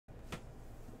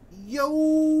Yo!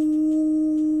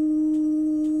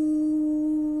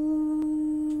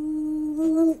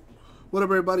 What up,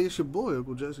 everybody? It's your boy,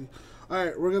 Uncle Jesse.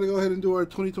 Alright, we're going to go ahead and do our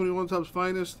 2021 Topps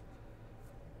Finest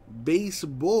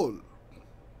Baseball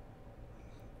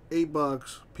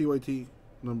 8-box PYT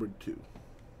number 2.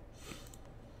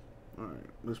 Alright,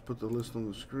 let's put the list on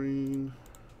the screen.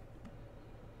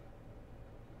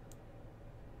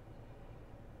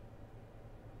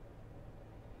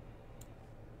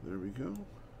 There we go.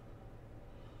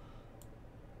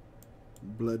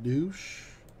 Bladouche.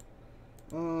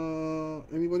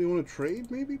 Anybody want to trade?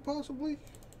 Maybe, possibly.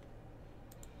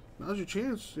 Now's your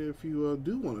chance if you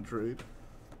do want to trade.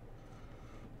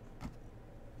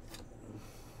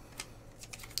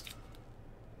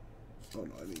 Oh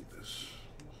no, I need this.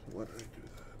 Why did I do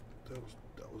that?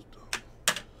 That was dumb.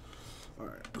 All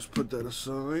right, let's put that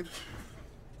aside.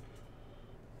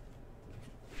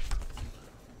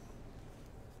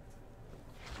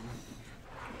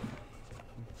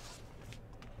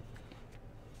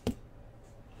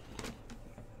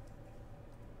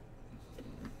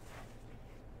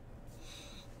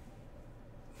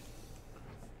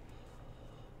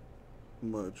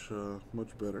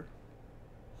 Much better.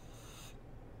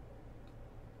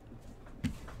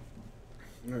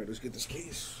 All right, let's get this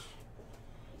case.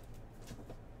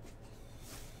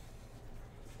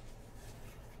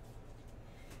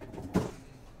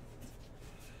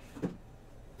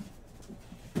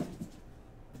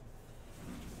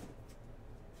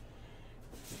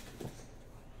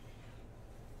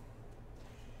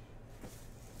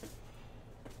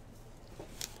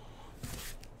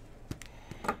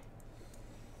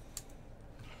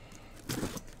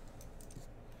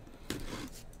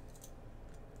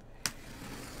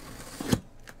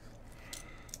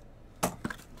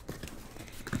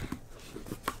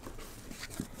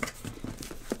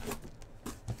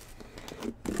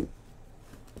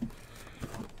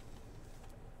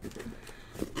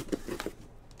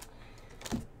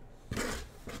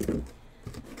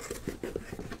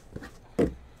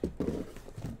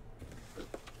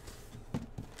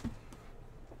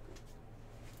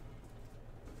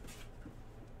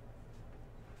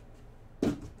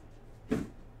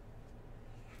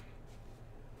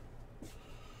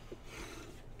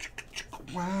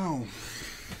 Wow.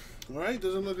 All right,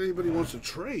 doesn't look like anybody wants to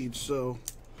trade, so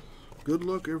good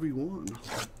luck, everyone.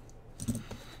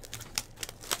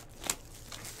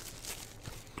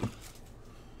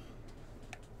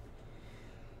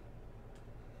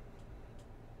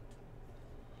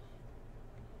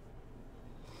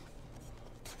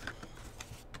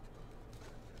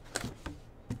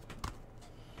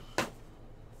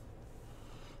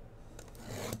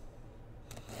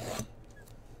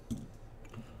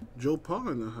 Joe Paul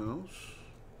in the house.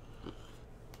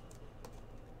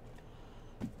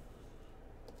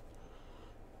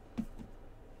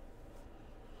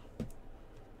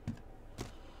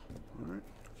 All right,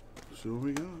 let's see what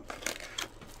we got.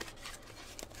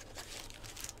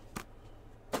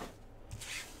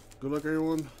 Good luck,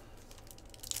 everyone.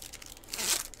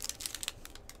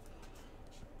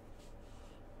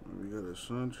 We got a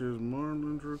Sanchez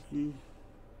Marlins rookie.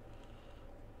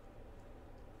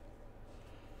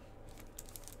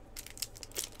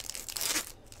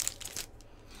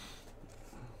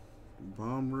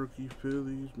 Bomb rookie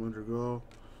Phillies, Madrigal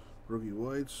rookie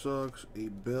White Sox, a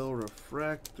Bell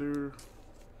refractor,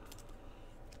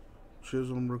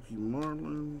 Chisholm rookie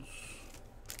Marlins,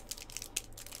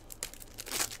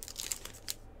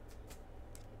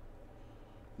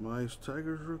 Mice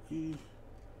Tigers rookie,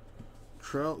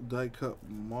 Trout die cut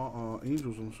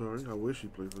Angels. I'm sorry, I wish he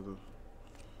played for the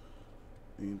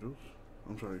Angels.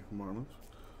 I'm sorry, Marlins.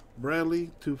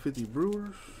 Bradley 250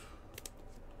 Brewers.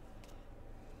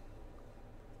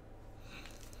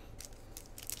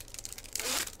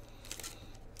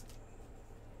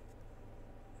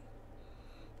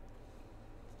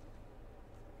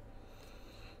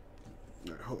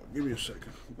 All right, hold on, give me a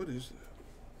second. What is that?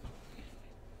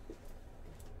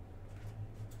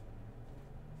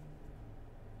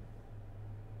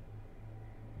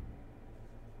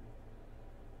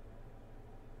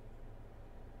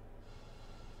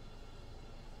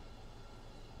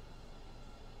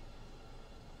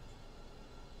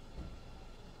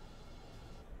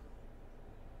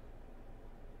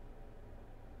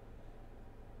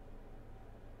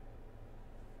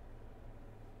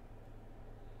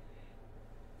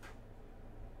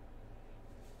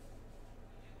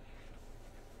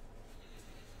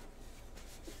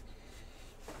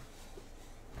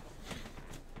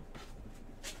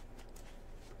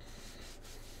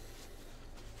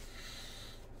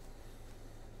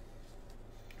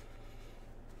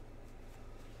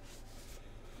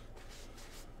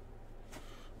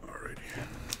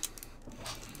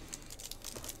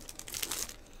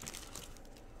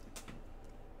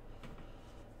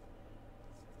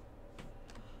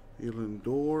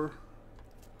 Lindor,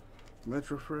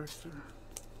 Metrofractor.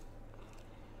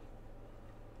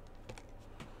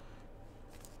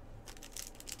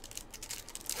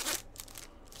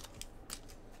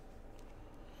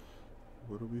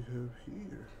 What do we have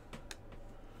here?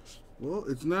 Well,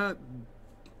 it's not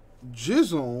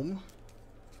Jism,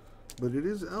 but it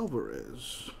is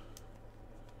Alvarez.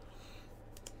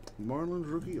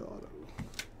 Marlins rookie auto.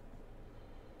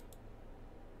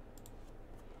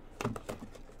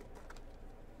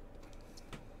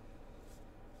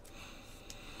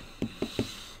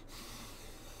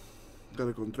 Got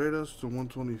a Contreras to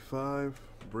 125.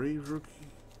 Braves rookie.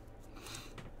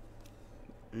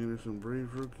 Anderson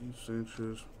Braves rookie.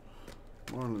 Sanchez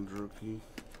Marlins rookie.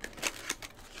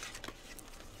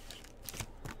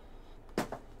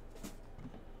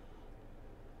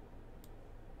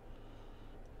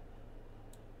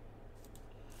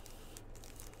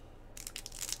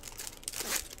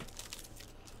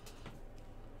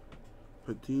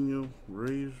 Patino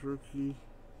Rays rookie.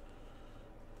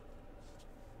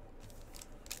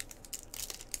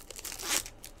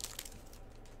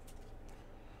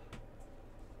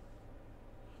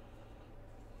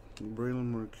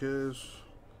 Braylon Marquez,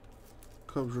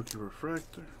 Cubs rookie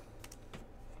refractor.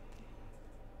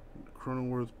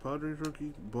 Cronenworth Padres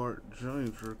rookie. Bart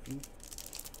Giants rookie.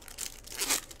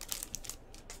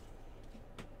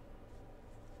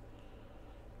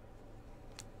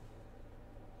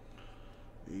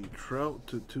 A Trout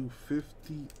to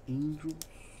 250 Angels.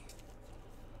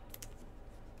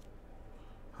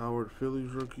 Howard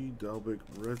Phillies rookie. Dalbec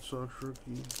Red Sox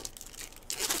rookie.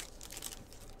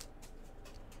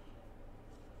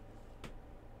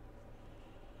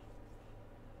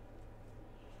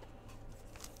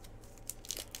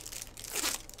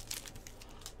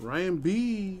 Ryan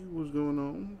B. was going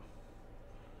on.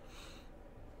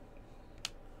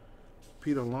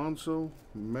 Pete Alonso,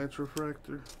 Mets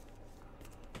refractor.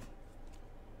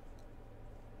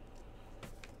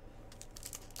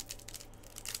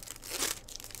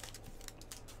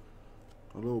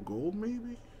 A little gold,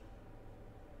 maybe?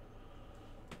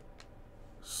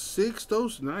 6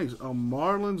 dose, nice. A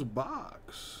Marlins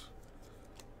box.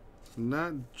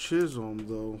 Not Chisholm,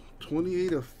 though.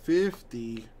 28 of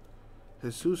 50.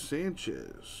 Jesus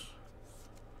Sanchez.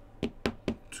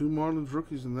 2 Marlins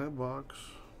rookies in that box.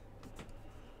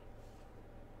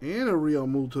 And a Real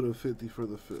move to the 50 for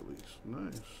the Phillies.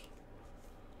 Nice.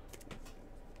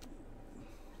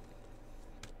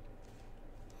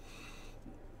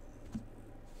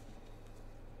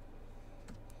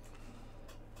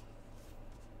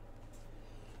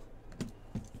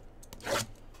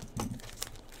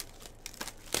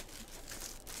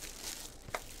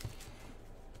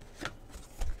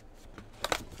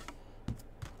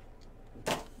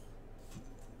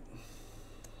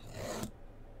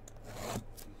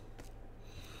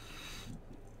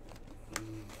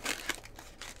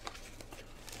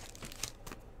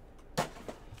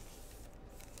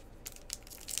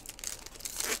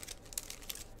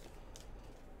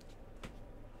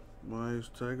 Myers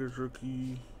Tigers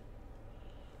rookie.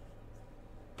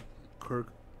 Kirk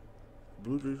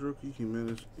Blue Jays rookie.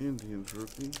 Jimenez Indians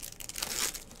rookie.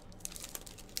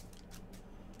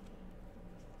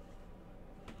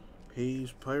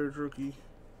 Hayes Pirates rookie.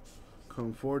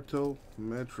 Conforto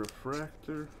Mets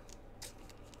refractor.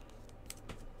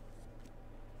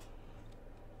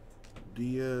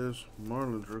 Diaz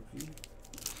Marlins rookie.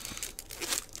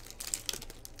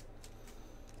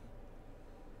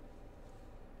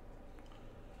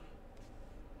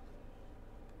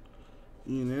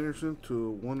 Ian Anderson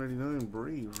to 199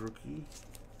 Braves rookie.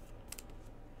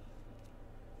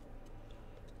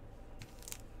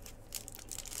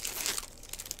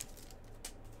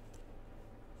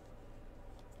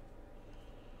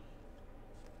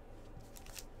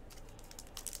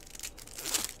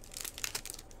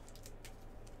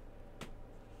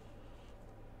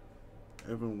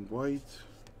 Evan White,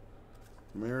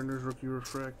 Mariners rookie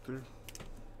refractor.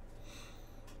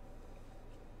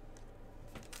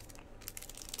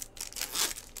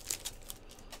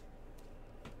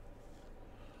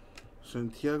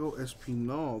 Santiago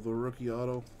Espinal, the rookie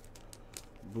auto,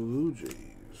 Blue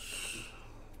Jays.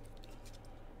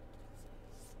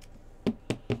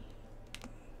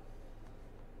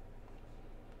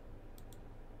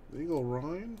 There you go,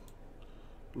 Ryan.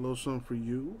 A little something for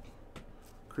you.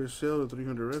 Chris Sale, the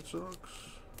 300 Red Sox.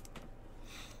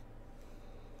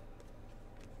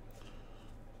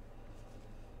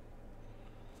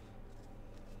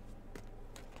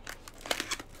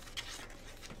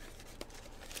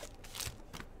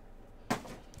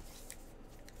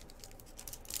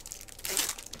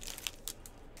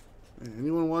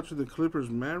 Anyone watching the Clippers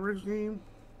Mavericks game?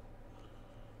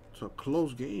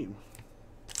 close game.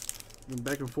 Been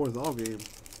back and forth all game.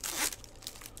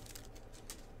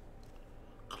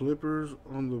 Clippers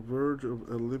on the verge of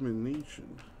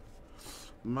elimination.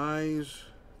 Mize,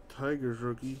 Tigers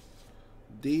rookie.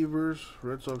 Devers,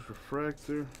 Red Sox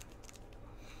refractor.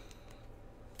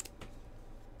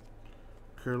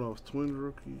 Karloff Twins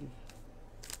rookie.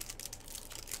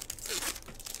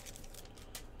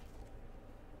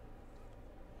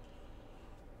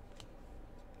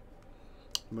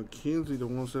 McKenzie, the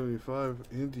 175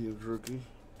 Indians rookie.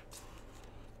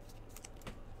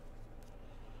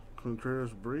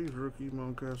 Contreras Braves rookie.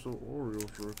 Mountcastle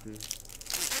Orioles rookie.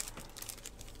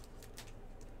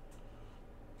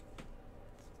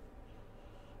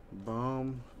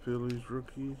 Baum Phillies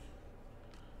rookie.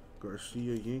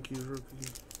 Garcia Yankees rookie.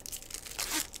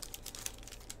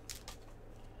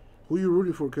 Who you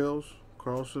rooting for, Kels?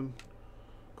 Carlson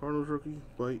Cardinals rookie.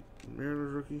 White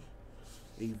Mariners rookie.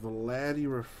 A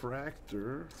Vladdy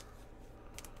refractor.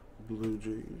 Blue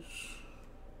Jays.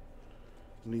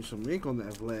 Need some ink on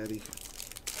that Vladdy.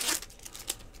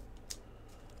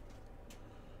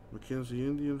 McKenzie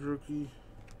Indians rookie.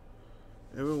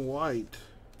 Evan White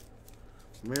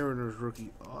Mariners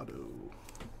rookie auto.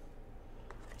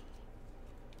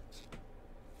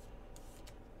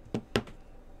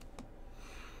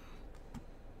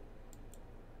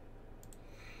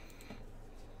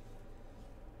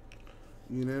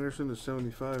 Ian Anderson, the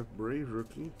 75 Braves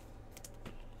rookie.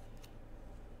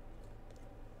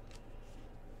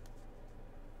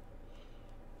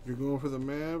 You're going for the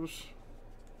Mavs?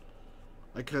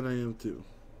 I kind of am too.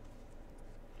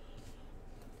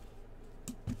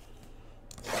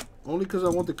 Only because I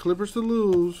want the Clippers to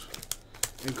lose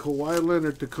and Kawhi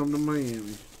Leonard to come to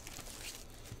Miami.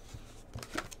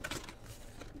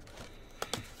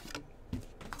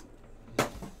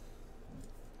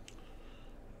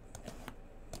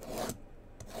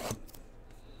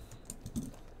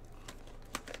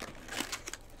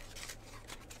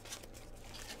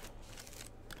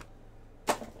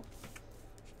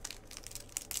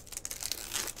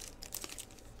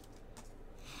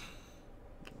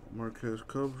 Marquez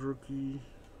Cubs rookie.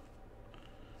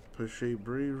 Pache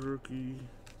Braves rookie.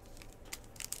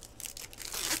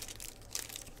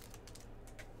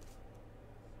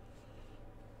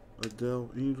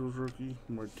 Adele Angels rookie.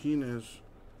 Martinez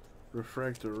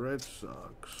refractor Red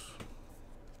Sox.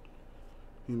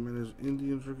 Jimenez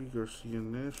Indians rookie. Garcia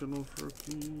Nationals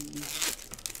rookie.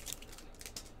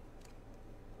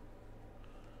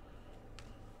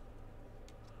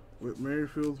 Whit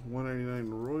Merrifield 199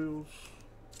 Royals.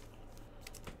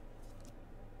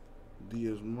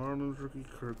 Diaz Marlins rookie.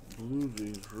 Kirk Blue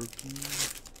Jays rookie.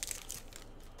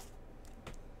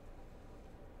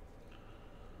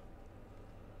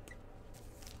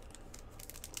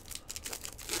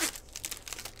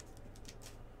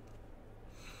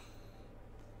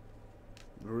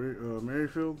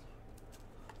 Merrifield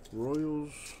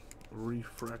Royals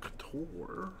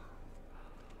refractor.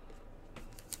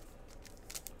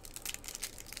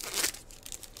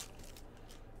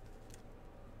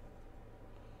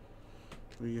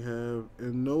 We have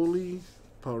Enoli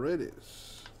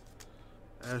Paredes,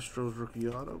 Astros rookie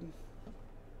auto.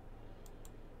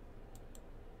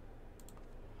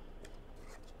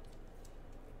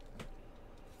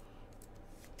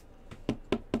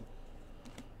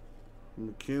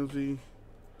 McKenzie,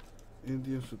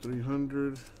 Indians to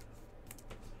 300.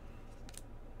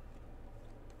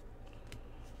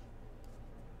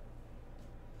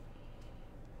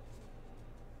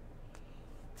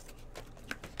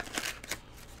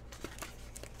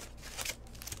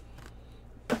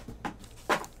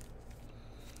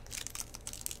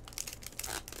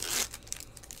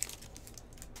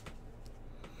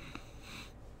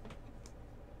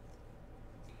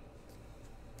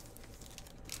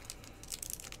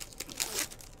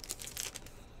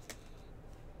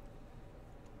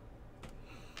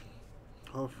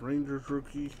 Huff Rangers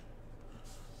rookie.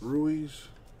 Ruiz,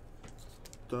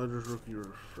 Dodgers rookie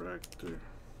refractor.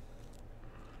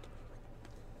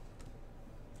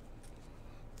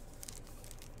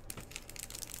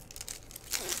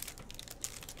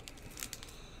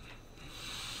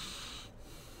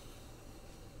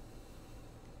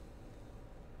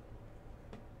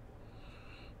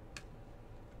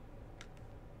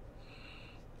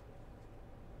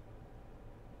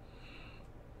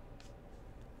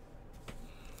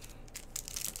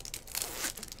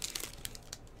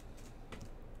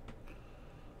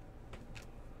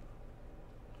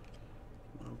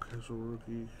 Castle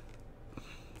rookie.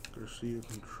 Garcia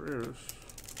Contreras.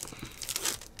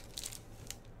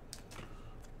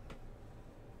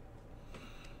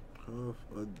 Huff,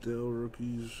 Adele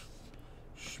rookies.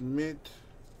 Schmidt,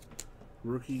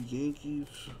 Rookie Yankees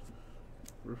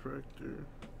refractor.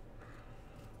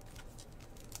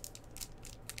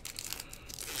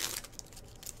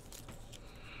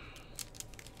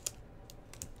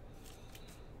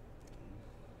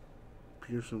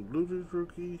 Pearson Blue Jays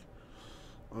rookie.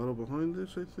 Auto behind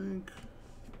this, I think.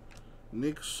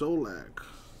 Nick Solak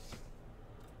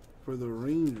for the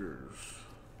Rangers.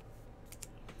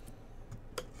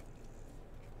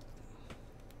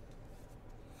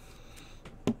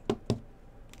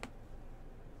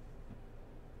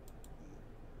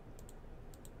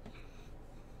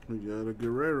 We got a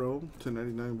Guerrero,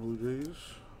 1099 Blue Jays.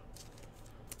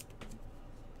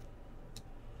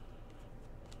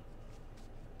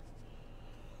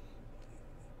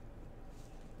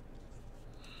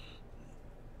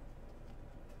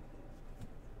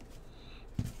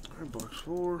 Alright, box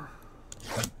 4.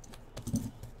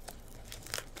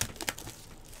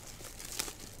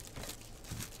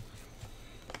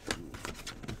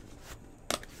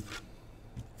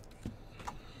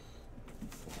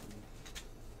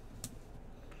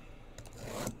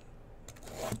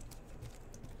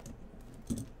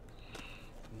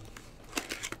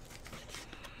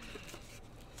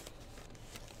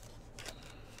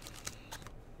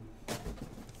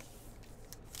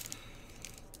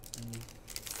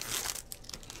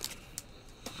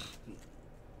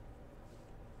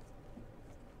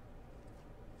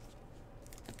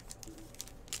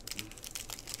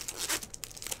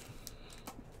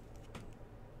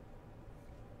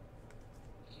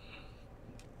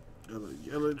 Got a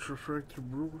Yelich refractor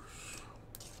Brewers.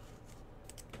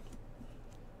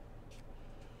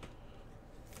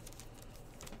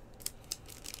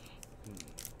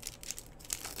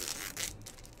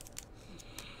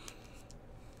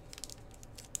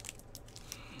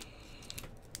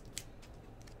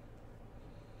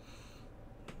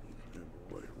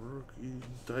 White rookie.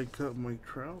 Die cut Mike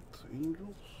Trout,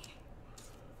 Angels.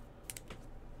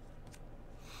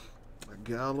 A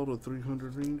Gallo to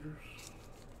 300 Rangers.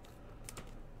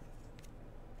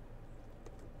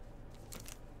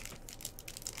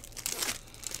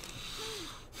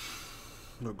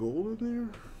 A gold in there.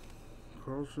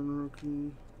 Carlson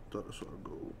rookie. Thought I saw a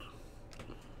gold.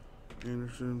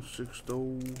 Anderson,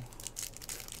 6-0.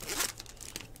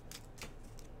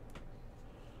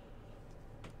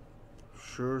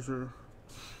 Scherzer.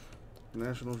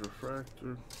 Nationals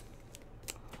refractor.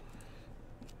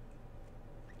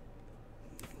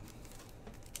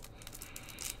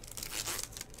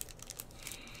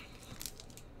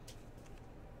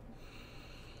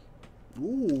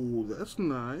 Ooh, that's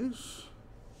nice.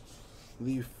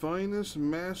 The finest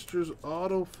Masters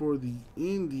auto for the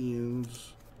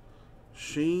Indians,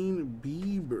 Shane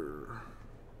Bieber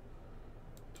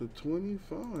to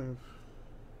 25.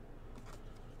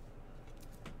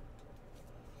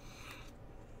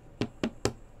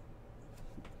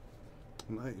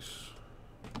 Nice.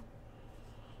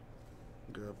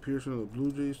 Got Pearson of the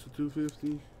Blue Jays to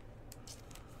 250.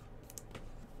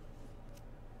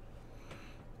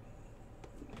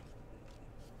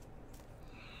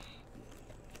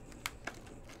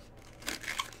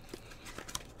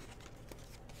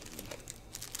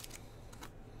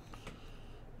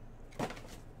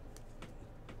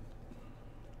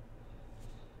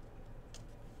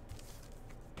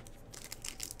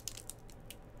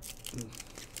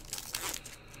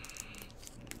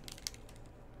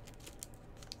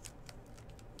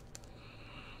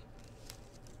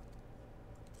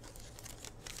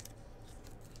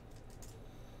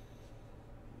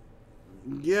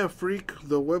 Yeah, freak.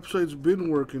 The website's been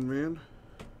working, man.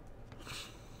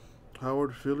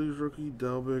 Howard Phillies rookie,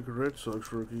 Dalbec Red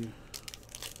Sox rookie.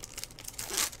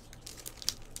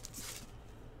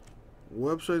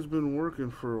 Website's been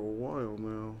working for a while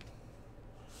now.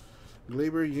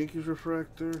 Gleyber Yankees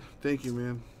refractor. Thank you,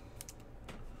 man.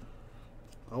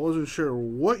 I wasn't sure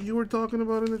what you were talking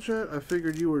about in the chat. I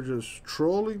figured you were just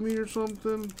trolling me or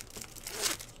something.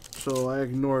 So I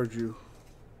ignored you.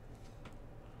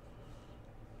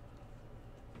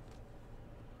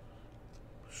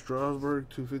 Strasburg,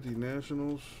 250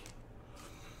 Nationals.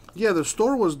 Yeah, the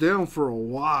store was down for a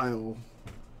while.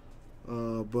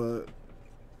 But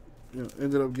you know,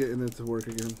 ended up getting it to work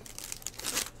again.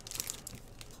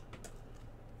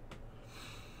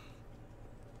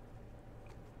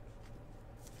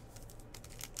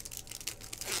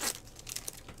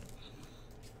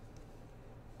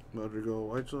 Rodrigo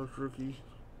White Sox rookie.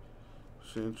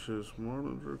 Sanchez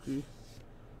Marlins rookie.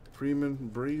 Freeman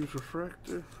Braves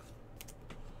refractor.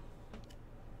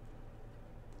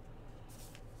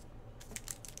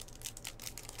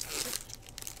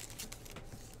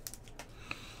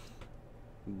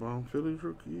 Bomb Phillies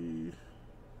rookie.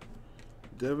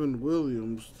 Devin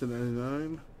Williams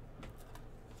 /99.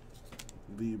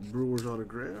 The Brewers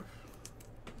autograph.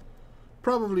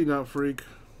 Probably not, Freak.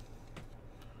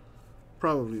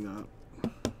 Probably not.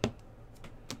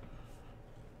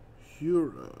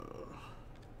 Hura.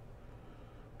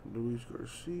 Luis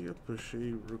Garcia,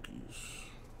 Pache rookies.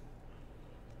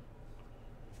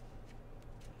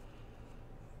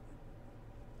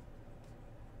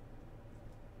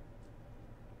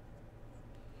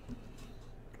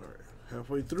 Alright,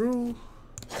 halfway through.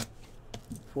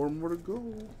 4 more to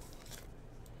go.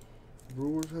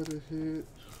 Brewers had a hit.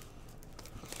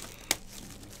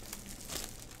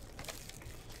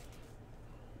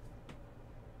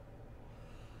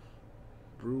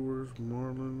 Brewers,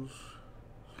 Marlins,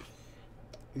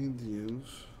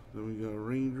 Indians. Then we got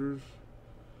Rangers,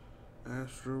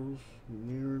 Astros,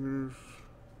 Mariners,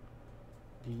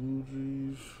 Blue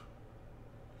Jays,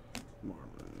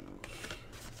 Marlins.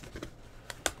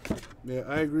 Yeah,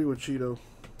 I agree with Cheeto.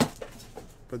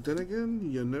 But then again,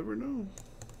 you never know.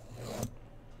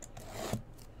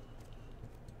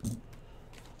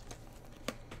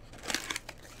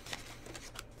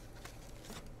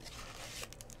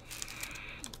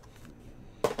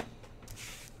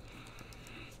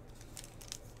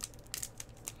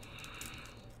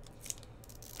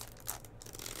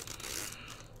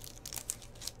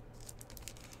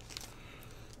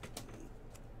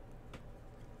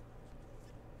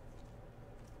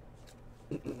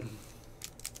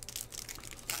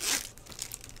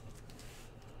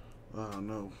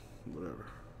 No, whatever.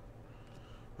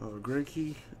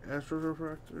 Greinke, Astros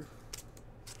refractor.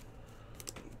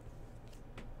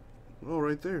 Oh,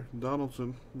 right there,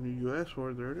 Donaldson. You asked for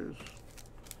it. There it is.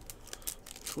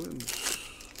 Twins.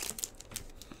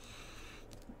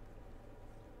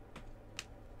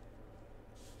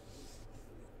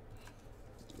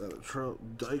 Got a Trout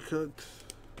die cut.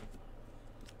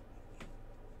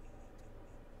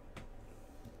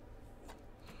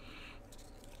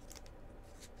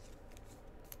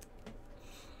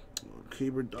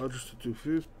 Caber Dodgers to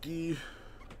 250.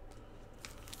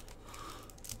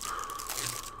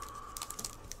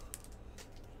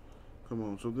 Come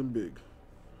on, something big.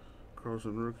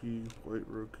 Carlson rookie, White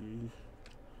rookie,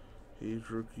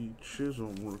 Hayes rookie,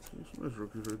 Chisholm rookie. Some nice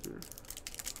rookies right there.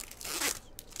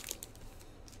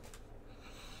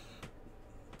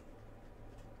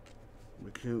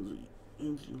 McKenzie,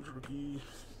 Indians rookie.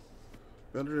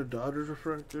 Under the Dodgers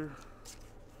refractor.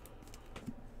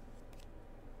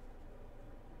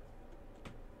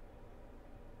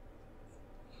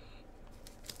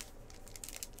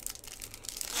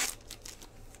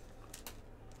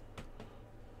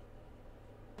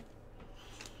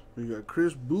 We got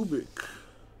Chris Bubik.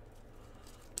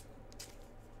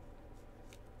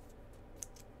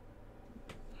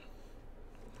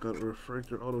 Got a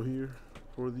refractor auto here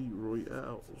for the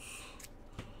Royals.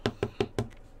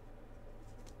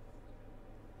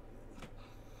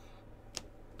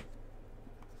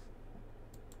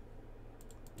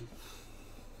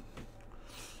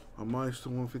 A Mice to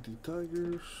 150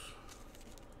 Tigers.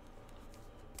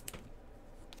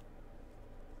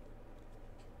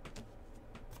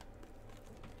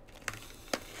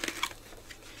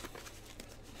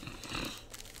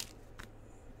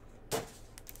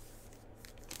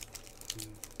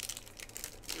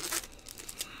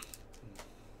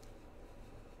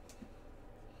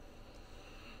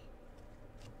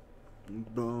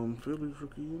 Phillies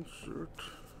rookie insert.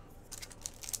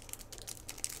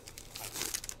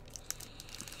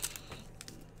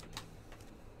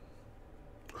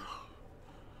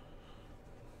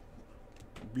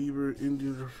 Beaver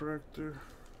Indian refractor.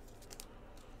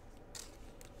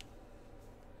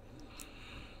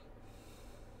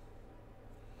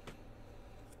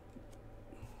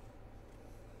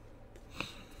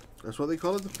 That's why they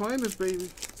call it the finest,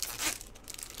 baby.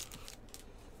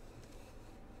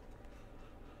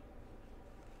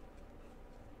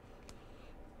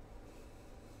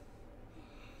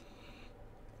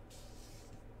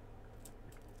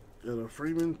 Got a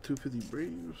Freeman, 250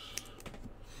 Braves.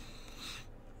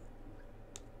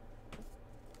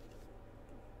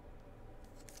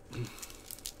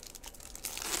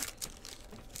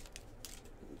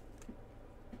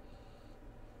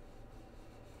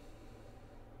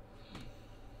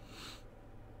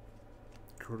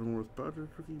 Cronenworth Padres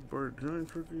rookie, Bart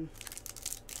Giants rookie.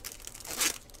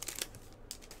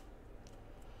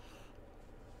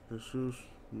 Jesus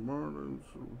Marlins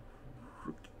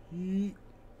rookie.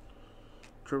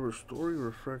 Trevor Story,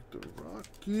 refractor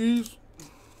Rockies.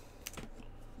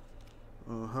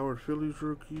 Howard Phillies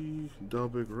rookie.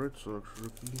 Dalbeck Red Sox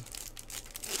rookie.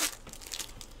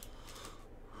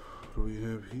 What do we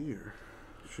have here?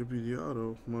 should be the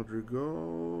auto.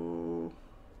 Madrigal.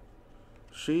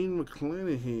 Shane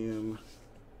McClanahan.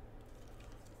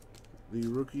 The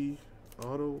rookie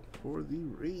auto for the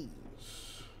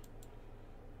Rays.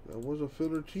 That was a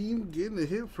filler team getting a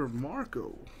hit for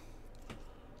Marco.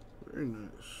 Very nice.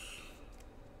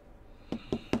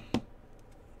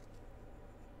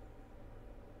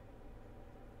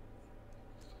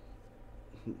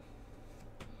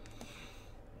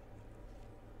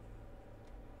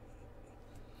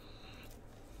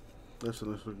 That's a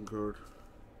nice looking card.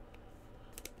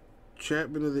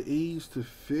 Chapman of the A's to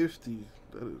 50.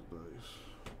 That is nice.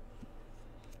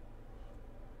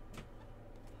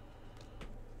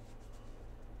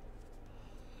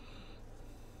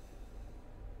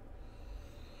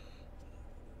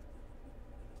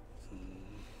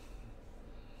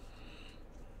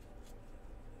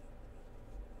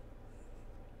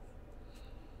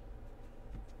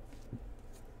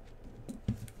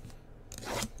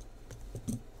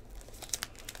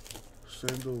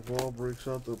 Sandoval breaks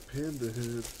out the panda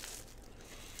head.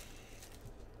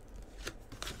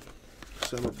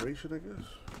 Celebration, I guess.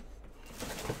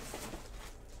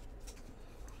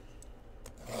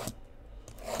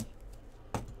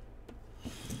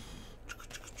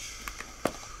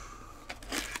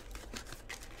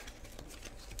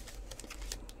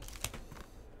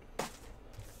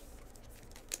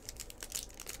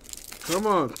 Come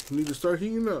on, need to start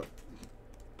heating up.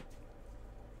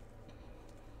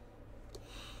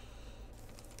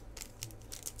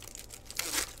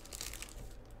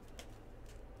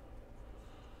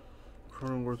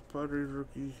 Cronenworth Padres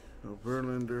rookie, a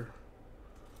Verlander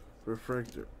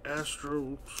refractor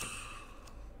Astros.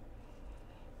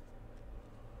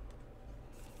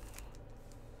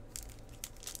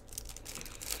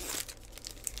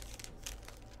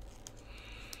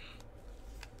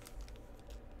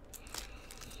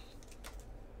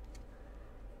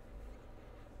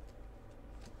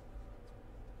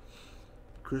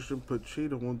 Christian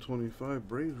Pachita 125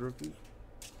 Braves rookie.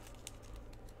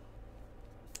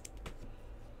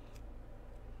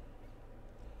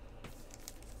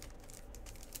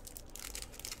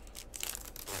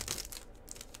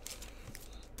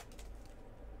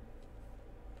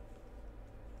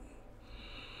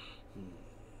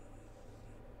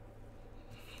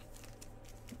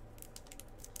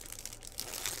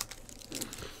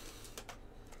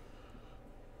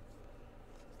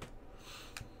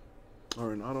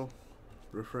 Arenado,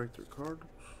 refractor Cardinals.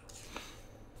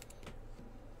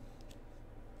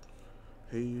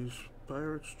 Hayes,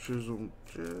 Pirates. Chisholm,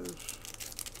 Jazz.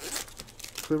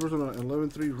 Clippers on an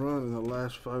 11-3 run in the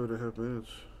last 5.5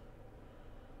 minutes.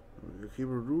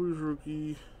 Keeper Ruiz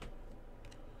rookie.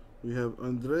 We have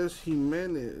Andres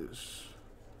Jimenez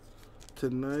to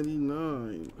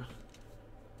 99.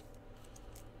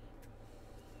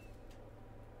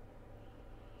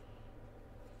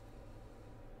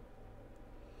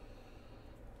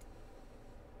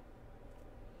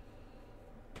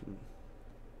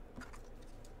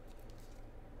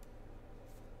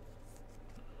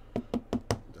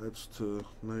 That's to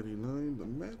 99, the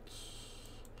Mets.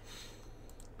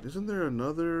 Isn't there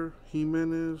another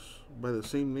Jimenez by the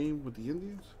same name with the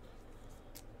Indians?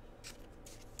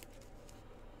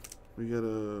 We got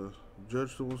a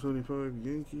Judge to 175,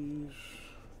 Yankees.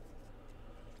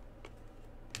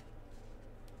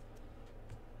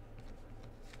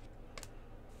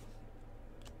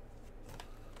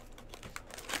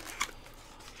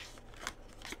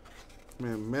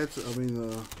 Man, Mets,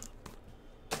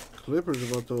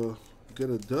 Clippers about to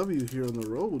get a W here on the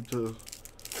road to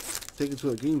take it to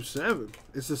a game 7.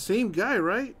 It's the same guy,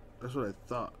 right? That's what I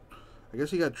thought. I guess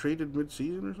he got traded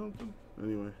mid-season or something.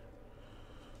 Anyway,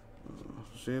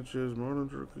 Sanchez,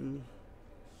 Marlins rookie.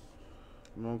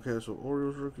 Mountcastle,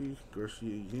 Orioles rookie.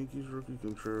 Garcia, Yankees rookie.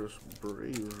 Contreras,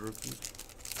 Braves rookie.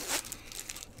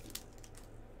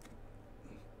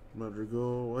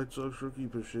 Madrigal, White Sox rookie.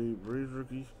 Pache, Braves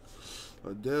rookie.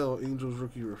 Adele, Angels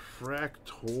rookie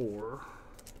refractor.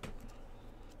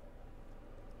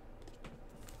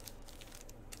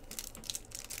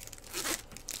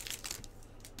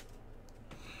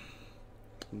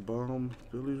 Bomb,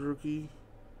 Phillies rookie.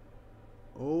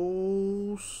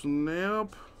 Oh,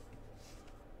 snap.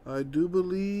 I do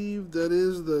believe that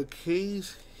is the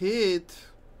case hit.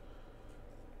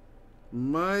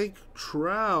 Mike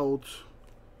Trout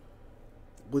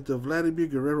with the Vladimir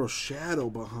Guerrero shadow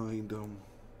behind him.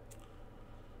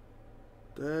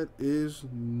 That is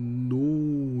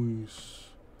nice.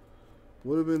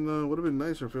 Would have been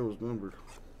nicer if it was numbered.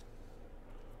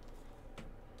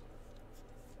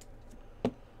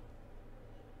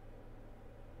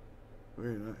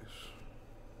 Very nice.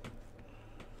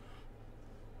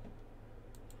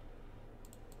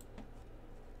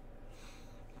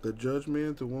 The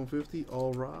Judgment to 150.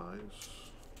 All rise.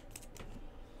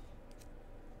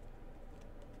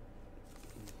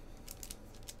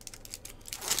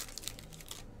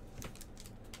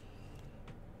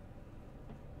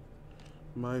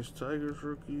 Mice Tigers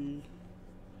rookie.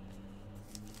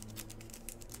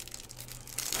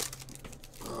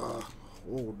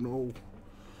 Oh no.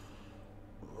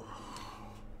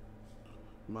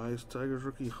 Mice Tigers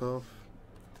rookie Huff.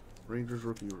 Rangers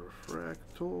rookie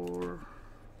Refractor.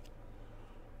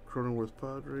 Cronenworth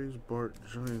Padres. Bart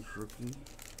Giants rookie.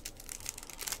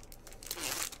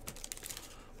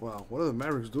 Wow, what are the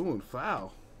Mavericks doing?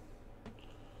 Foul.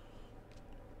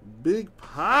 Big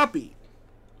Poppy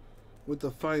with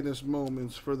the finest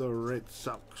moments for the Red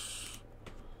Sox.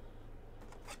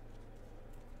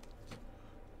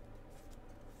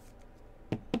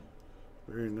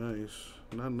 Very nice.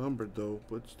 Not numbered though,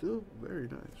 but still very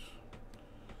nice.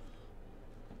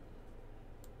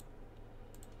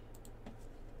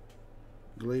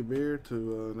 Gleyber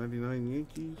to 99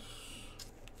 Yankees.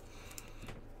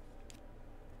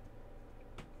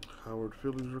 Howard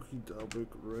Phillies rookie. Dalbeck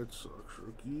Red Sox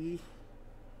rookie.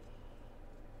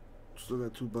 Still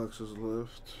got 2 boxes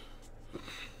left.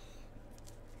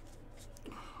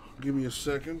 Give me a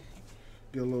second.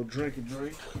 Get a little drink. And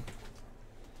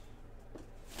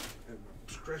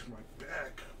scratch my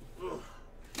back. Ugh.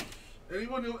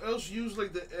 Anyone else use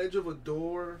like the edge of a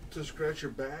door to scratch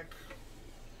your back?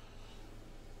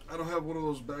 I don't have one of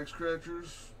those back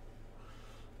scratchers,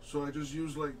 so I just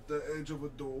use like the edge of a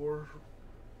door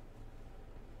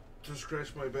to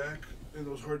scratch my back in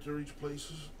those hard to reach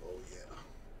places. Oh yeah.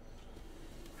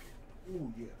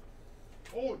 Oh yeah.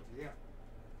 Oh yeah.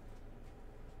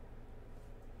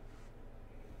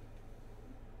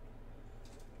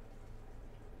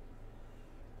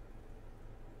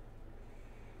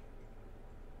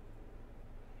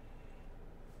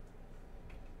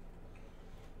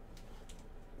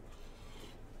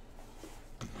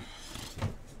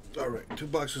 All right, 2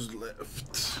 boxes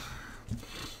left.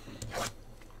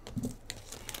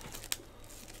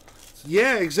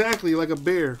 Yeah, exactly, like a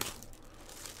bear.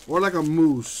 Or like a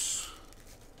moose.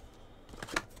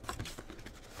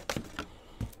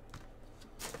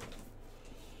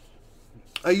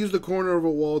 I use the corner of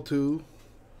a wall too.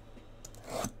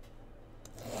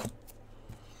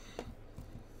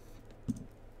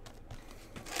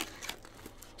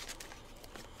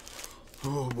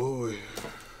 Oh boy.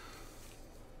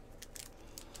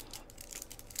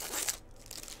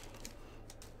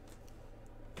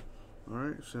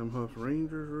 Alright, Sam Huff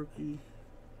Rangers rookie.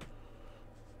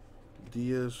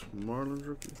 Diaz Marlins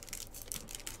rookie.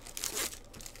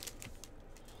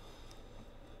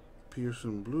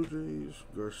 Pearson Blue Jays.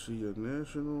 Garcia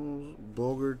Nationals.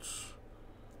 Bogarts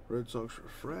Red Sox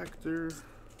Refractor.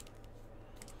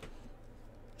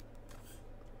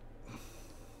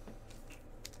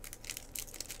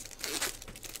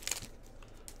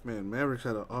 Man, Mavericks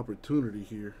had an opportunity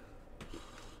here.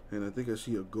 And I think I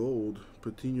see a gold.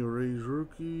 Patino Rays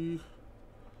rookie.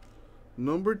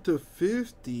 Numbered to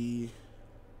 50.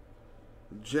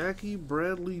 Jackie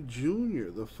Bradley Jr.,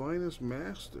 the finest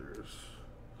Masters.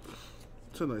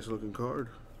 It's a nice looking card.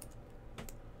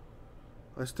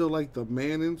 I still like the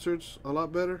man inserts a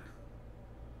lot better.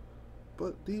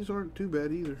 But these aren't too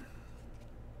bad either.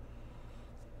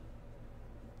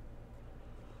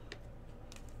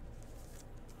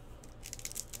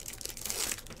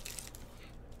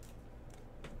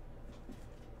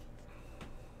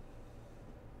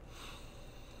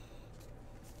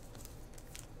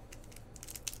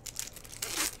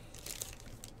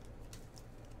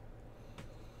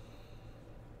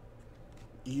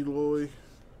 Eloy,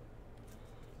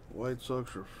 White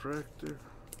Sox Refractor.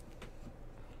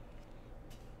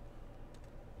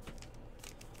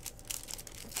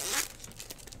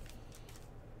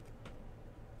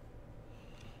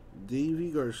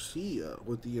 Davy Garcia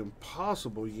with the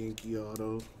impossible Yankee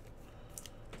auto.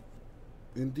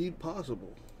 Indeed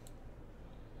possible.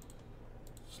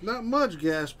 It's not much,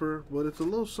 Gasper, but it's a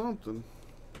little something.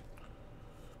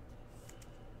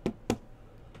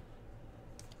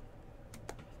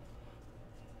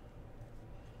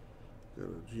 Got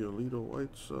a Giolito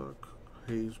White Sox,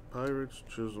 Hayes Pirates,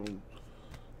 Chisholm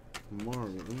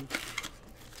Marlins.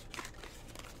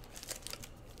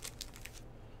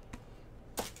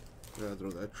 Gotta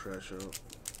throw that trash out.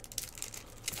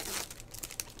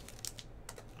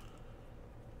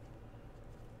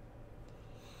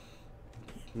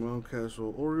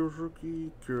 Mountcastle Orioles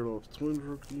rookie, Kirilov Twins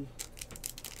rookie.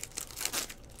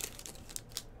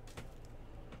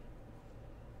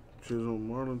 Chisholm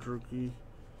Marlins rookie.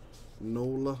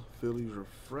 Nola Phillies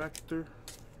Refractor.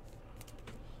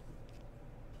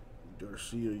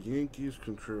 Garcia, Yankees.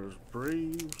 Contreras,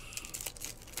 Braves.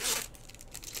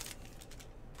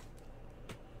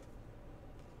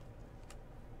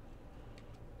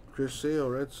 Chris Sale,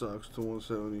 Red Sox to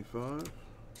 175.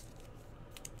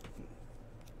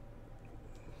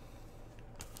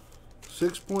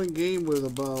 6-point game with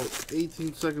about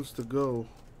 18 seconds to go.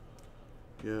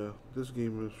 Yeah, this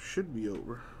game should be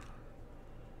over.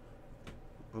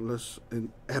 Unless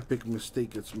an epic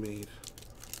mistake gets made.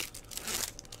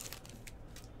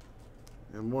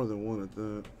 And more than one at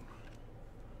that.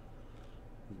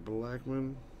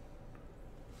 Blackman.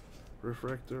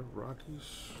 Refractor,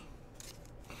 Rockies.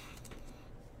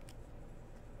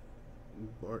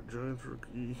 Bart Giants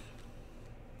rookie.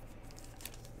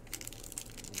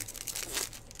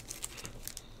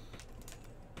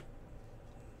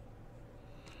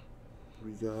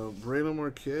 We got Brandon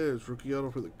Marquez, rookie auto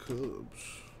for the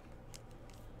Cubs.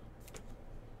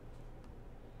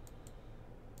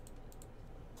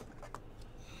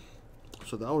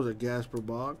 So that was a Gasper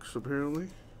box, apparently.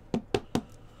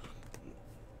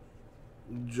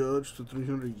 Judge to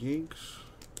 300 Yanks.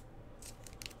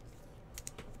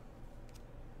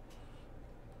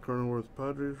 Cronenworth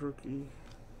Padres rookie.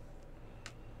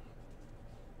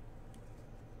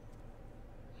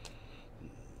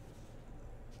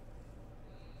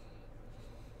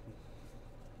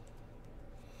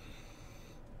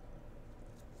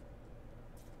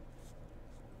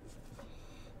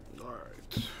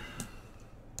 Alright.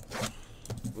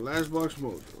 Last box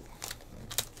mojo.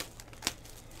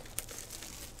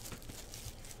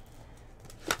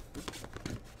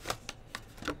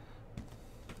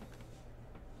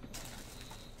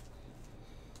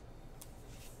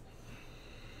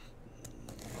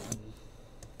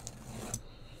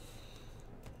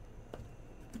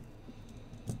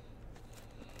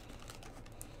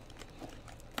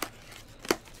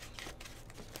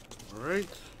 Alright.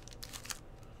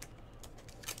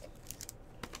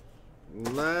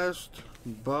 Last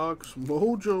box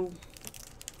mojo.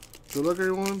 Good luck,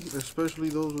 everyone, especially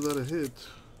those without a hit.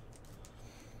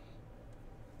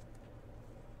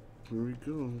 Here we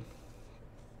go.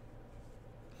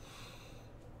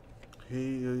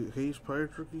 Hey, Hayes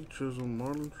Pirates rookie, Chisholm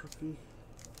Marlins rookie.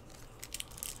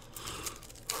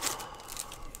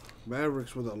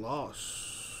 Mavericks with a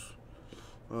loss.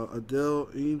 Adele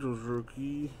Angels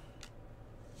rookie.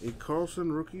 A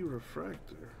Carlson rookie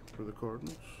refractor for the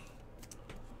Cardinals.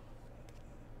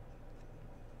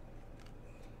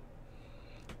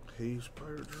 Hayes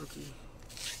Pirates rookie.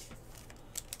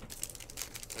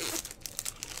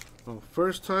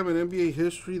 First time in NBA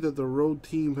history that the road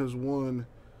team has won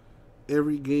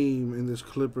every game in this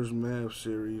Clippers Mavs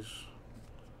series.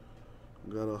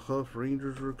 Got a Huff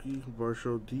Rangers rookie,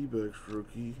 Varsho D-backs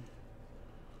rookie.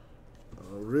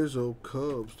 Rizzo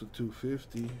Cubs to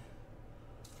 250.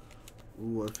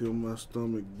 Ooh, I feel my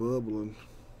stomach bubbling.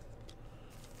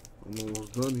 I'm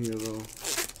almost done here though.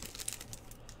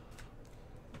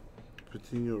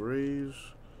 Patino Rays,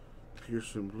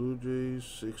 Pearson Blue Jays,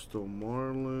 Sixto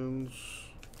Marlins.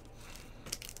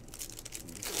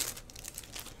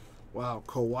 Wow,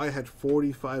 Kawhi had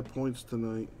 45 points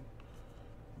tonight.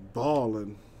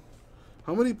 Ballin'.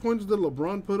 How many points did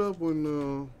LeBron put up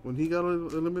when he got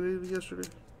eliminated yesterday?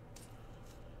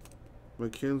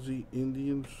 Mackenzie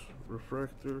Indians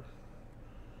refractor.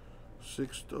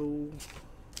 Sixto.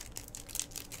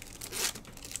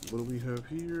 What do we have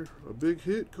here? A big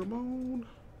hit. Come on.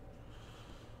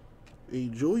 A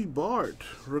Joey Bart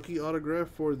rookie autograph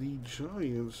for the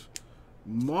Giants.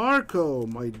 Marco,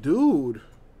 my dude.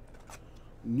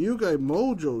 New guy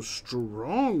mojo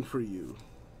strong for you.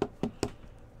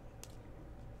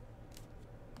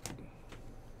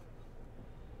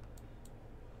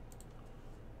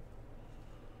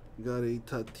 Got a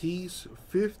Tatis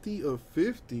 50 of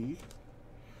 50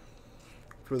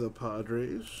 for the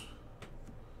Padres.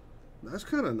 That's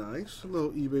kind of nice. A little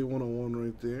eBay 101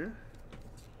 right there.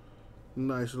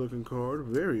 Nice looking card.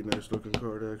 Very nice looking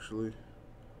card, actually.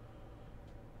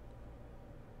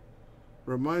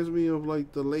 Reminds me of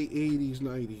like the late 80s,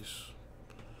 90s.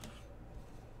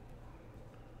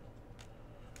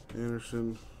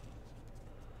 Anderson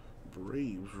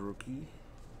Braves rookie.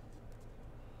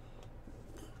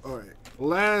 Alright,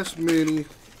 last mini.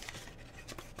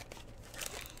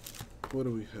 What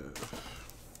do we have?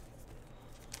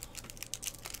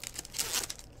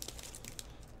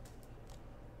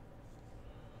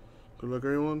 Good luck,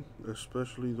 everyone,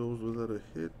 especially those without a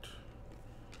hit.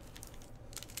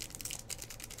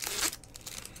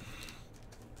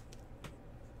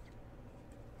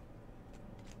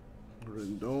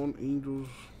 Rendon Angels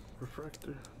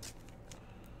refractor.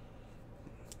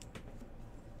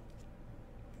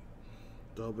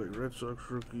 Dalbec Red Sox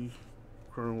rookie.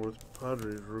 Cronenworth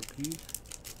Padres rookie.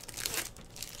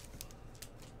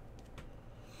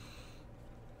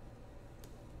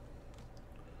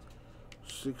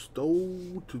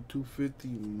 Sixto to 250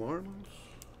 Marlins.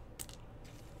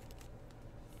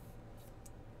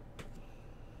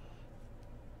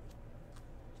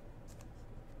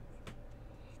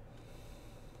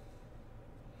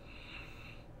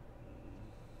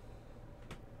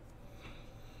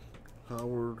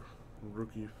 Howard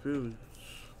rookie Phillies.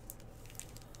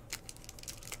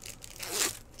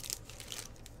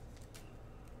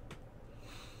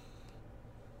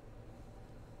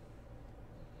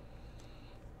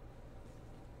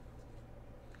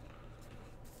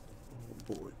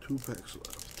 Oh boy, 2 packs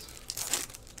left.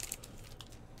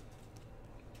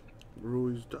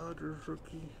 Ruiz Dodgers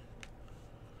rookie.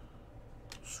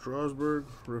 Strasburg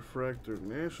Refractor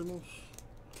Nationals.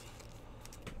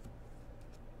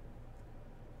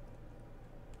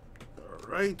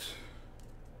 Right,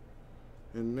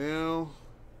 and now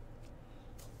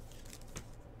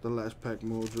the last pack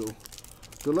mojo.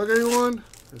 Good luck, everyone,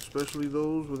 especially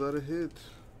those without a hit.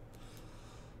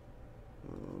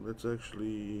 Let's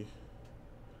actually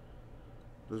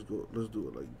let's do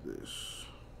it like this.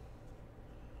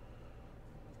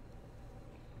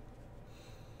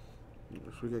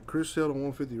 So we got Chris Sale to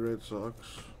 150 Red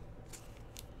Sox.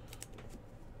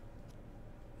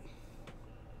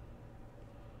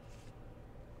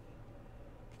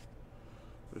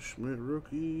 A Schmidt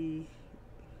rookie.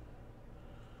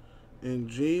 And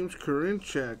James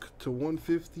Karinchak to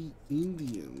 150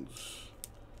 Indians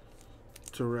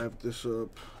to wrap this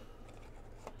up.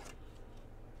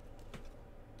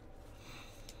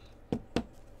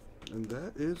 And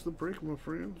that is the break, my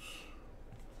friends.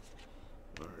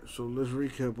 Alright, so let's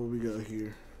recap what we got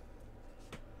here.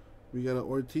 We got an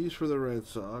Ortiz for the Red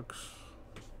Sox.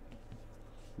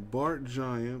 Bart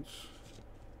Giants.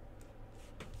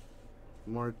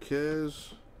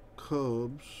 Marquez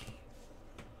Cubs.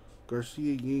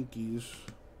 Garcia Yankees.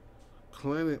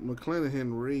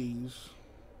 McClanahan Rays.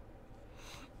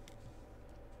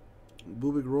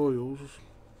 Bubic Royals.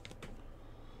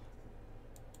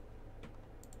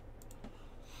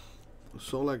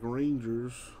 Solak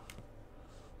Rangers.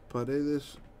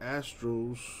 Paredes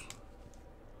Astros.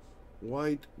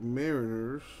 White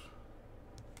Mariners.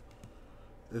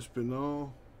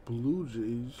 Espinal Blue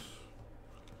Jays.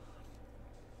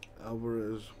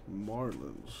 Alvarez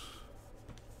Marlins.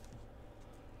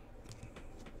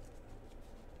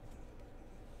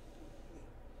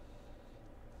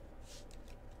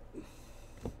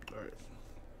 Alright.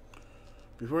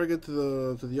 Before I get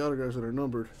to the autographs that are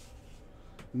numbered,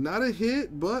 not a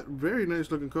hit, but very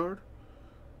nice looking card.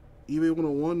 eBay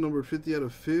 101, number 50 out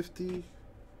of 50.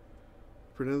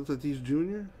 Fernando Tatis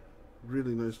Jr.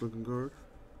 Really nice looking card.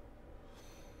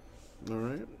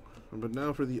 Alright. But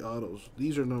now for the autos.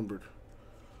 These are numbered.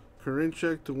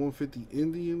 Karinchak to 150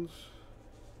 Indians.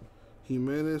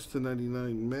 Jimenez to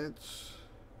 99 Mets.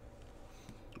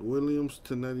 Williams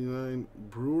to 99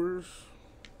 Brewers.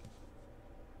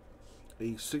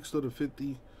 A 6 to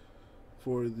 50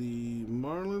 for the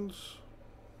Marlins.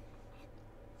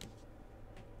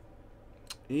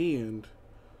 And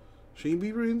Shane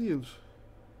Bieber Indians.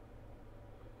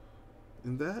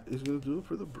 And that is going to do it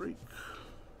for the break.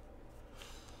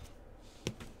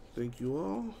 Thank you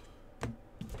all.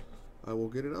 I will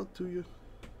get it out to you.